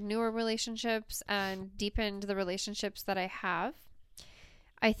relationships, like newer relationships, and deepened the relationships that I have.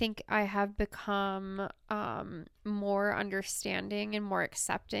 I think I have become more understanding and more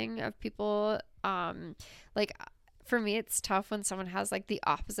accepting of people. Like, for me, it's tough when someone has like the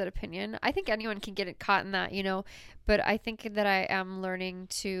opposite opinion. I think anyone can get caught in that, you know, but I think that I am learning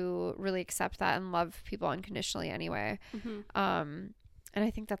to really accept that and love people unconditionally anyway. And I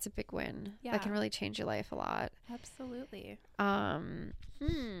think that's a big win. Yeah. That can really change your life a lot. Absolutely.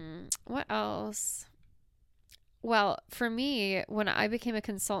 What else? Well, for me, when I became a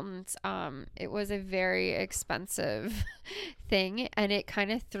consultant, it was a very expensive thing, and it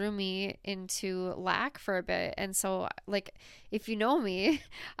kind of threw me into lack for a bit. And so, like, if you know me,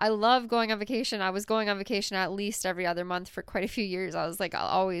 I love going on vacation. I was going on vacation at least every other month for quite a few years. I was like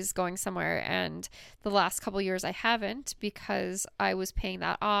always going somewhere, and the last couple years I haven't because I was paying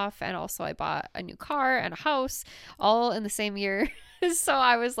that off, and also I bought a new car and a house all in the same year. So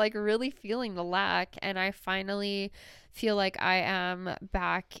I was like really feeling the lack, and I finally feel like I am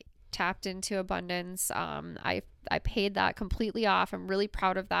back tapped into abundance. I paid that completely off. I'm really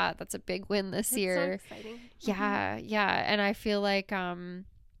proud of that. That's a big win this year. So exciting. Yeah, yeah, and I feel like I'm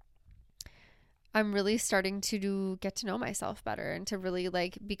really starting to get to know myself better and to really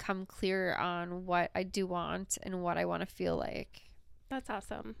like become clear on what I do want and what I want to feel like. That's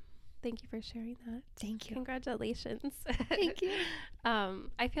awesome. Thank you for sharing that. Thank you. Congratulations. Thank you.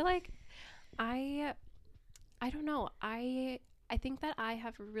 I feel like I don't know. I think that I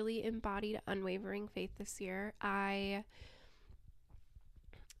have really embodied unwavering faith this year. I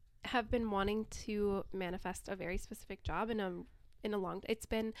have been wanting to manifest a very specific job in a long it's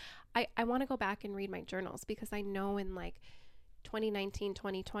been I want to go back and read my journals because I know in like 2019,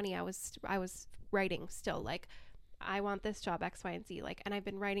 2020 I was writing still like I want this job X, Y, and Z, like, and I've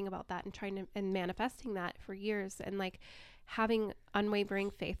been writing about that and trying to and manifesting that for years and like having unwavering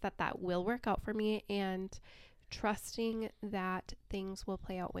faith that that will work out for me and trusting that things will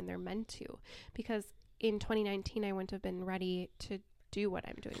play out when they're meant to, because in 2019 I wouldn't have been ready to do what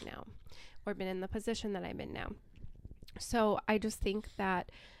I'm doing now or been in the position that I'm in now. So I just think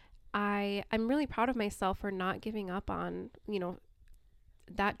that I'm really proud of myself for not giving up on, you know,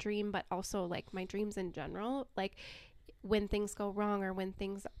 that dream, but also like my dreams in general. Like when things go wrong or when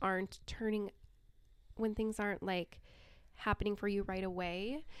things aren't like happening for you right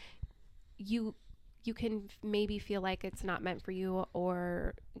away, you can maybe feel like it's not meant for you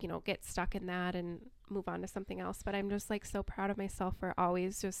or, you know, get stuck in that and move on to something else. But I'm just like so proud of myself for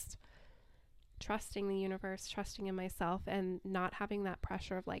always just trusting the universe, trusting in myself, and not having that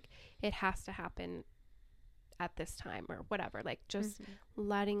pressure of like it has to happen at this time or whatever, like just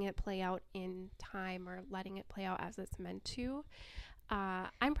letting it play out in time or letting it play out as it's meant to.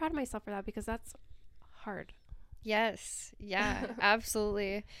 I'm proud of myself for that because that's hard. Yes. Yeah,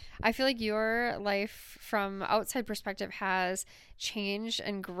 absolutely. I feel like your life from outside perspective has changed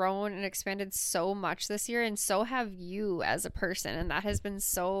and grown and expanded so much this year, and so have you as a person, and that has been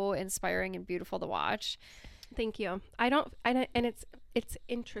so inspiring and beautiful to watch. Thank you. I don't and it's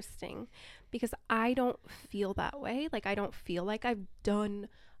interesting because I don't feel that way. Like I don't feel like I've done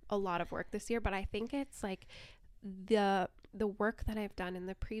a lot of work this year, but I think it's like the work that I've done in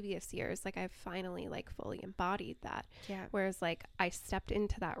the previous years, like I've finally like fully embodied that. Yeah. Whereas like I stepped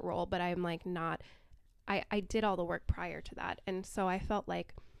into that role, but I'm like not I did all the work prior to that. And so I felt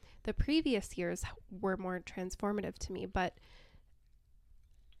like the previous years were more transformative to me, but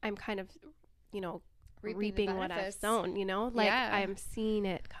I'm kind of, you know, reaping what I've sown, you know, like I'm seeing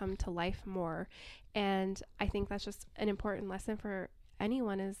it come to life more. And I think that's just an important lesson for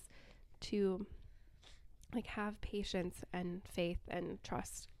anyone, is to like have patience and faith and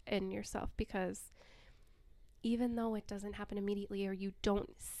trust in yourself, because even though it doesn't happen immediately or you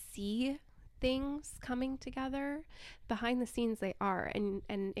don't see things coming together, behind the scenes they are. And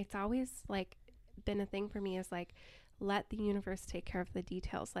it's always like been a thing for me, is like let the universe take care of the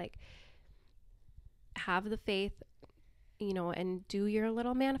details. Like have the faith, you know, and do your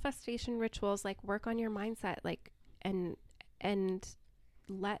little manifestation rituals, like work on your mindset, like and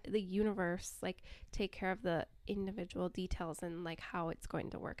let the universe like take care of the individual details and like how it's going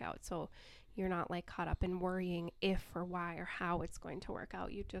to work out. So you're not like caught up in worrying if or why or how it's going to work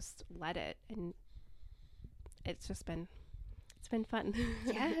out. You just let it, and it's been fun.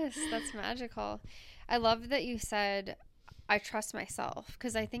 Yes, that's magical. I love that you said I trust myself,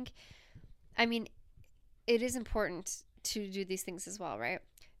 because I think, I mean, it is important to do these things as well, right?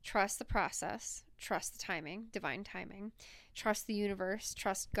 Trust the process, trust the timing, divine timing, trust the universe,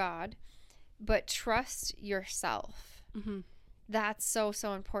 trust God, but trust yourself. That's so,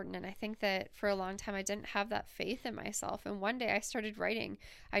 so important. And I think that for a long time, I didn't have that faith in myself. And one day I started writing,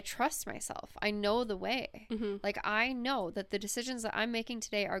 I trust myself. I know the way. Like, I know that the decisions that I'm making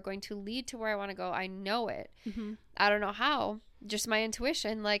today are going to lead to where I want to go. I know it. I don't know how, just my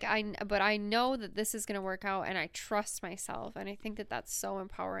intuition. But I know that this is going to work out, and I trust myself. And I think that that's so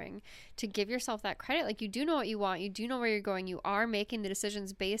empowering to give yourself that credit. Like, you do know what you want. You do know where you're going. You are making the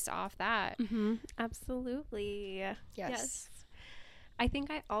decisions based off that. Absolutely. Yes. I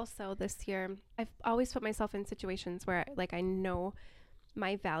think I also this year, I've always put myself in situations where like I know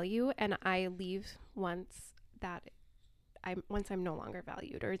my value and I leave once that once I'm no longer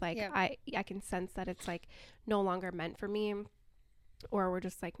valued, or like Yeah. I can sense that it's like no longer meant for me, or we're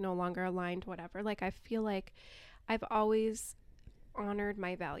just like no longer aligned, whatever. Like I feel like I've always honored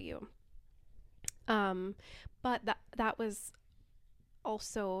my value. But that was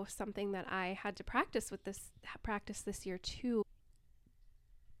also something that I had to practice this year too.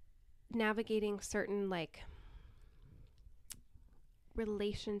 Navigating certain like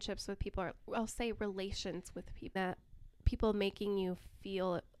relationships with people, or I'll say relations with people, that people making you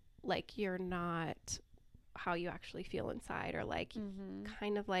feel like you're not how you actually feel inside, or like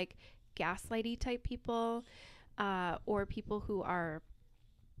kind of like gaslighty type people, or people who are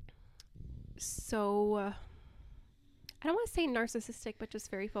so I don't want to say narcissistic, but just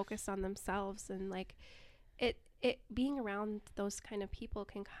very focused on themselves. And like it being around those kind of people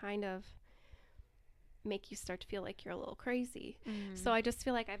can kind of make you start to feel like you're a little crazy. So I just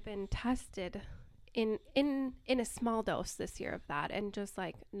feel like I've been tested in a small dose this year of that, and just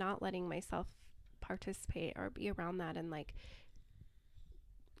like not letting myself participate or be around that. And like,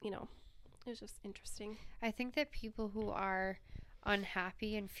 you know, it was just interesting. I think that people who are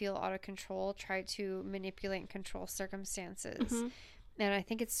unhappy and feel out of control try to manipulate and control circumstances. And I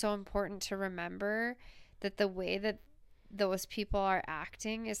think it's so important to remember that the way that those people are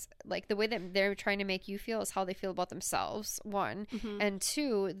acting is like the way that they're trying to make you feel is how they feel about themselves, one. And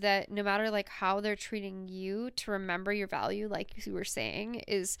two, that no matter like how they're treating you, to remember your value, like you were saying,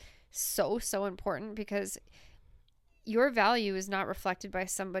 is so important, because your value is not reflected by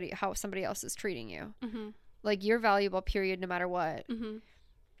how somebody else is treating you. Like you're valuable, period, no matter what.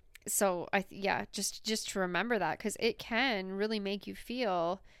 So just to remember that, because it can really make you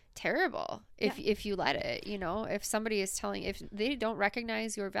feel terrible if you let it, you know. If somebody is if they don't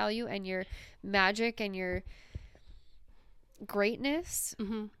recognize your value and your magic and your greatness,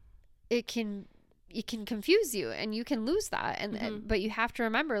 it can confuse you, and you can lose that. And but you have to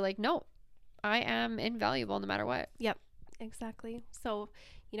remember, like, no, I am invaluable no matter what. Yep, exactly. So,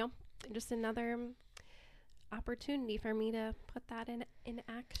 you know, just another opportunity for me to put that in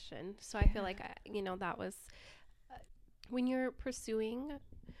action. So I feel like that was when you're pursuing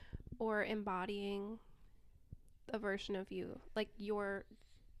or embodying a version of you, like your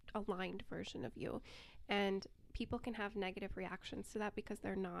aligned version of you, and people can have negative reactions to that because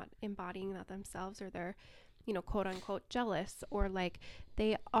they're not embodying that themselves, or they're, you know, quote unquote jealous, or like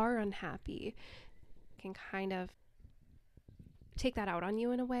they are unhappy, can kind of take that out on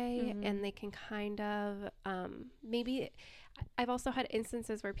you in a way. And they can kind of maybe I've also had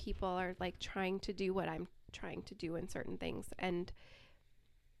instances where people are like trying to do what I'm trying to do in certain things, and,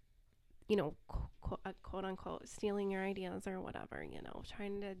 you know, quote unquote stealing your ideas or whatever, you know,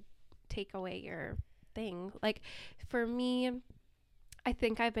 trying to take away your thing. Like for me, I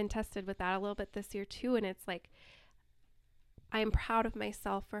think I've been tested with that a little bit this year too, and it's like I'm proud of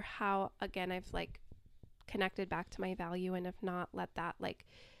myself for how, again, I've like connected back to my value, and have not let that like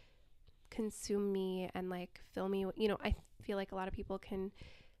consume me and like fill me. You know, I feel like a lot of people can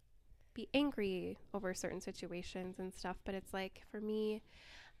be angry over certain situations and stuff, but it's like for me,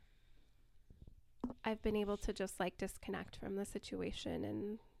 I've been able to just like disconnect from the situation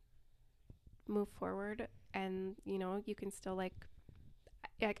and move forward. And, you know, you can still like,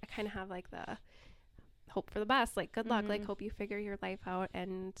 I kind of have like the hope for the best, like good luck, like hope you figure your life out,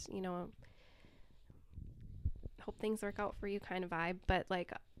 and, you know, hope things work out for you kind of vibe, but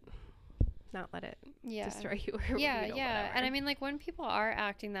like not let it destroy you, or whatever. And I mean, like, when people are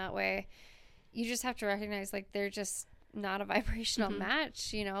acting that way, you just have to recognize, like, they're just not a vibrational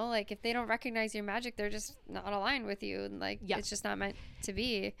match, you know. Like, if they don't recognize your magic, they're just not aligned with you, and like it's just not meant to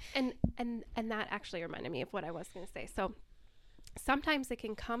be. And that actually reminded me of what I was going to say. So sometimes it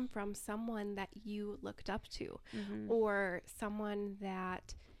can come from someone that you looked up to, or someone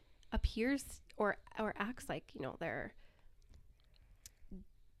that appears or acts like, you know, they're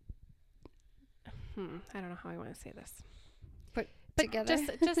I don't know how I want to say this. But together.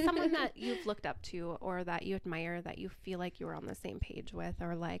 Just someone that you've looked up to, or that you admire, that you feel like you're on the same page with,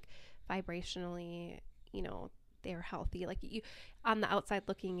 or like vibrationally, you know, they're healthy, like you on the outside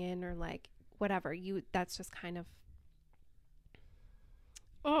looking in, or like whatever, that's just kind of,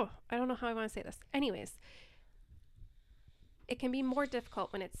 I don't know how I want to say this. Anyways, it can be more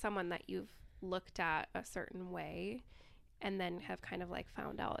difficult when it's someone that you've looked at a certain way and then have kind of like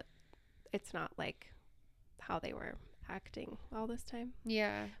found out it's not like how they were acting all this time.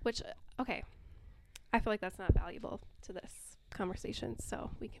 Yeah. Which, okay, I feel like that's not valuable to this conversation,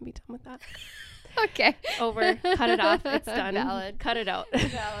 so we can be done with that. Okay. Over. Cut it off. It's done. Valid. Cut it out.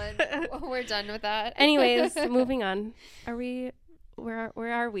 Valid. We're done with that. Anyways, moving on. Where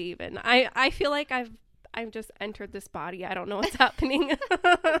are we even? I feel like I've just entered this body. I don't know what's happening. That's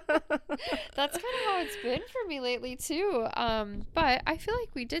kind of how it's been for me lately too. But I feel like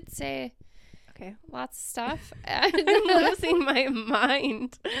we did say Okay. lots of stuff. I'm losing my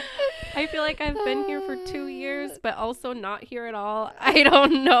mind. I feel like I've been here for 2 years, but also not here at all. I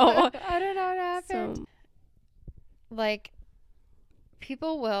don't know. I don't know what happened. So, Like,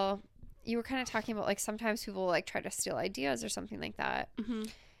 people will, you were kind of talking about, like, sometimes people will, like, try to steal ideas or something like that. mhm.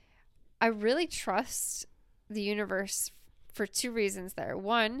 I really trust the universe for 2 reasons there.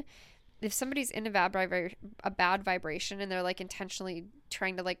 One, if somebody's in a bad vibration and they're, like, intentionally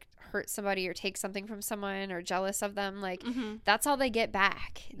trying to, like, hurt somebody or take something from someone or jealous of them, like, Mhm. that's all they get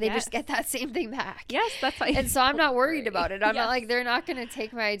back. They Yes. just get that same thing back. Yes, that's why. And so I'm not worried about it. I'm not Yes. like, they're not going to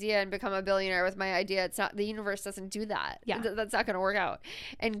take my idea and become a billionaire with my idea. It's not, the universe doesn't do that. Yeah. That's not going to work out.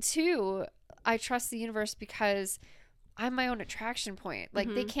 And 2, I trust the universe because I'm my own attraction point. Like,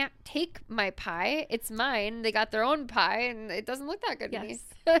 they Mhm. can't take my pie. It's mine. They got their own pie and it doesn't look that good to me.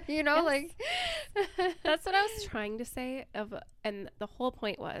 Yes. You know, Yes. like That's what I was trying to say. And the whole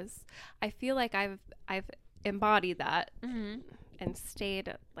point was, I feel like I've embodied that Mhm. and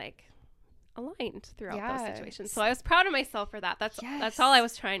stayed like aligned throughout those Yes. situations. So I was proud of myself for that. That's Yes. all I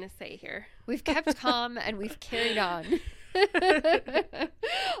was trying to say here. We've kept calm and we've carried on.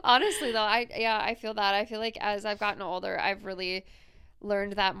 Honestly, though, I feel that. I feel like as I've gotten older, I've really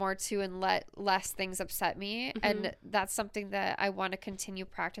learned that more too and let less things upset me. And that's something that I want to continue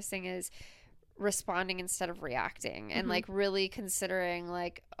practicing is responding instead of reacting and like really considering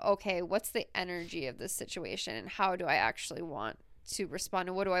like, okay, what's the energy of this situation and how do I actually want to respond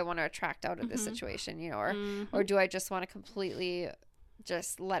and what do I want to attract out of this situation, you know, or do I just want to completely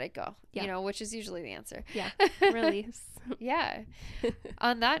just let it go, Yeah. you know, which is usually the answer. Yeah. Release. Yeah.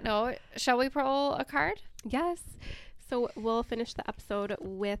 On that note, shall we pull a card? Yes. So we'll finish the episode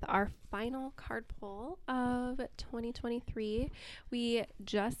with our final card pull of 2023. We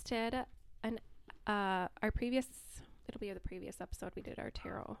just did our previous, it'll be the previous episode, we did our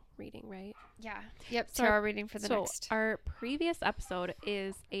tarot reading, right? Yeah. Yep. So Tarot reading for the next. Our previous episode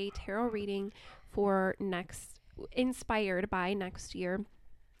is a tarot reading for inspired by next year.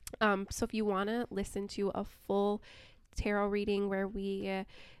 So if you want to listen to a full tarot reading where we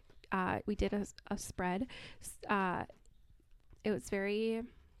did a spread,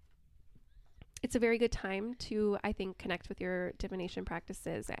 it's a very good time to, I think, connect with your divination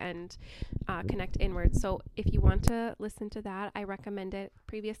practices and connect inward. So if you want to listen to that, I recommend it.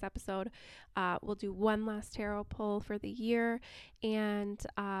 Previous episode, we'll do one last tarot pull for the year. And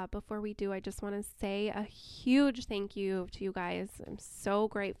before we do, I just want to say a huge thank you to you guys. I'm so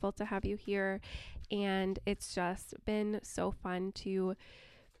grateful to have you here. And it's just been so fun to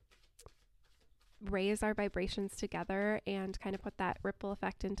raise our vibrations together and kind of put that ripple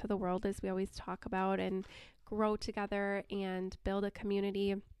effect into the world as we always talk about and grow together and build a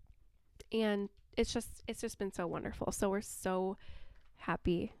community. And it's just been so wonderful. So we're so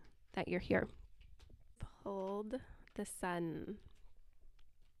happy that you're here. Hold the sun.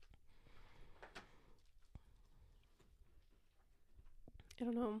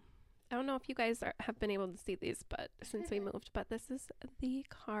 I don't know if you guys have been able to see these, but since we moved, but this is the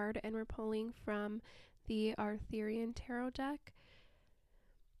card and we're pulling from the Arthurian Tarot deck.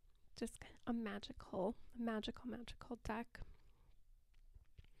 Just a magical deck.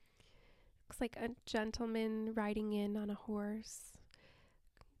 Looks like a gentleman riding in on a horse.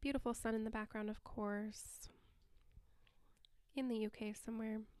 Beautiful sun in the background, of course. In the UK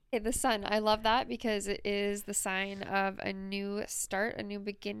somewhere. The sun. I love that because it is the sign of a new start, a new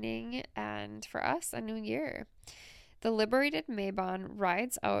beginning, and for us, a new year. The liberated Mabon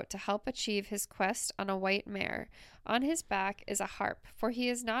rides out to help achieve his quest on a white mare. On his back is a harp, for he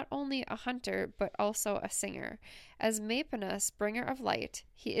is not only a hunter, but also a singer. As Maponus, bringer of light,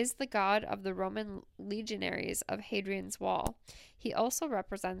 he is the god of the Roman legionaries of Hadrian's Wall. He also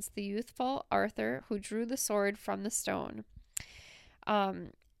represents the youthful Arthur who drew the sword from the stone.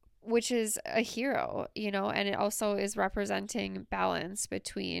 Which is a hero, you know, and it also is representing balance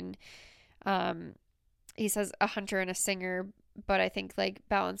between, he says a hunter and a singer, but I think like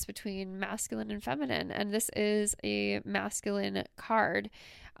balance between masculine and feminine. And this is a masculine card.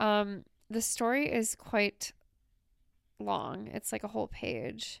 The story is quite long. It's like a whole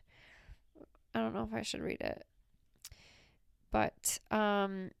page. I don't know if I should read it. But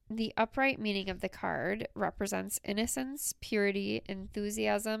the upright meaning of the card represents innocence, purity,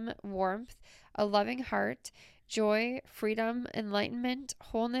 enthusiasm, warmth, a loving heart, joy, freedom, enlightenment,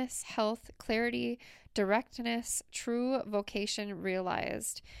 wholeness, health, clarity, directness, true vocation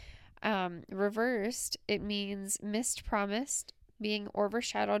realized. Reversed, it means missed promise, being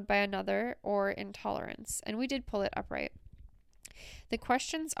overshadowed by another, or intolerance. And we did pull it upright. The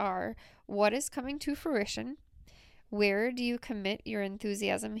questions are, what is coming to fruition? Where do you commit your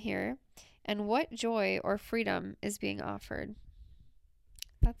enthusiasm here? And what joy or freedom is being offered?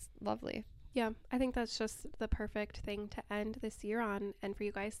 That's lovely. Yeah, I think that's just the perfect thing to end this year on, and for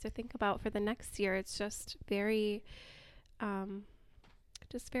you guys to think about for the next year. It's just very happy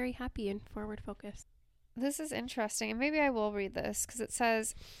and forward focused. This is interesting, and maybe I will read this, because it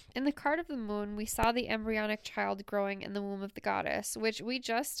says, in the card of the moon, we saw the embryonic child growing in the womb of the goddess, which we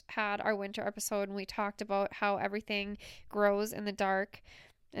just had our winter episode, and we talked about how everything grows in the dark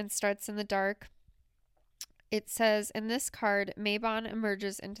and starts in the dark. It says, in this card, Mabon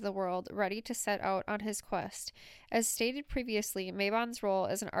emerges into the world, ready to set out on his quest. As stated previously, Mabon's role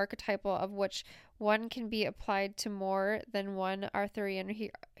is an archetypal of which one can be applied to more than one Arthurian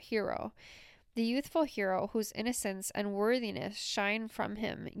hero. The youthful hero, whose innocence and worthiness shine from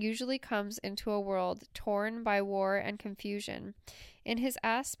him, usually comes into a world torn by war and confusion. In his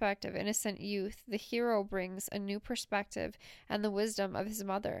aspect of innocent youth, the hero brings a new perspective and the wisdom of his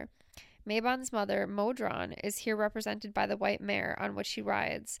mother. Mabon's mother, Modron, is here represented by the white mare on which he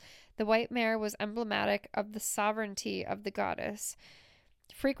rides. The white mare was emblematic of the sovereignty of the goddess,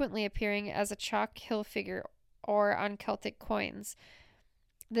 frequently appearing as a chalk hill figure or on Celtic coins.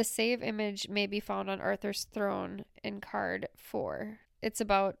 The save image may be found on Arthur's throne in card 4. It's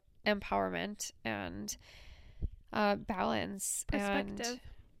about empowerment and balance. Perspective.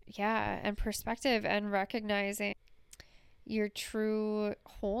 And perspective, and recognizing your true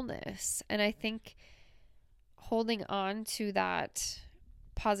wholeness. And I think holding on to that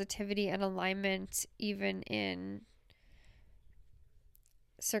positivity and alignment, even in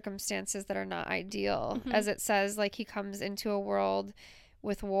circumstances that are not ideal, as it says, like, he comes into a world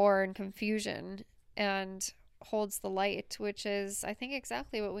with war and confusion and holds the light, which is, I think,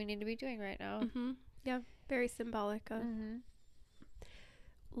 exactly what we need to be doing right now. Yeah, very symbolic of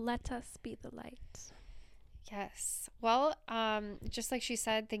let us be the light. Yes. Well, just like she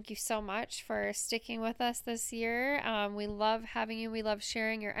said, thank you so much for sticking with us this year. We love having you. We love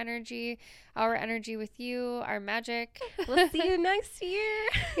sharing your energy, our energy with you, our magic. We'll see you next year.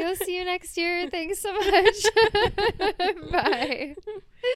 We'll see you next year. Thanks so much. Bye.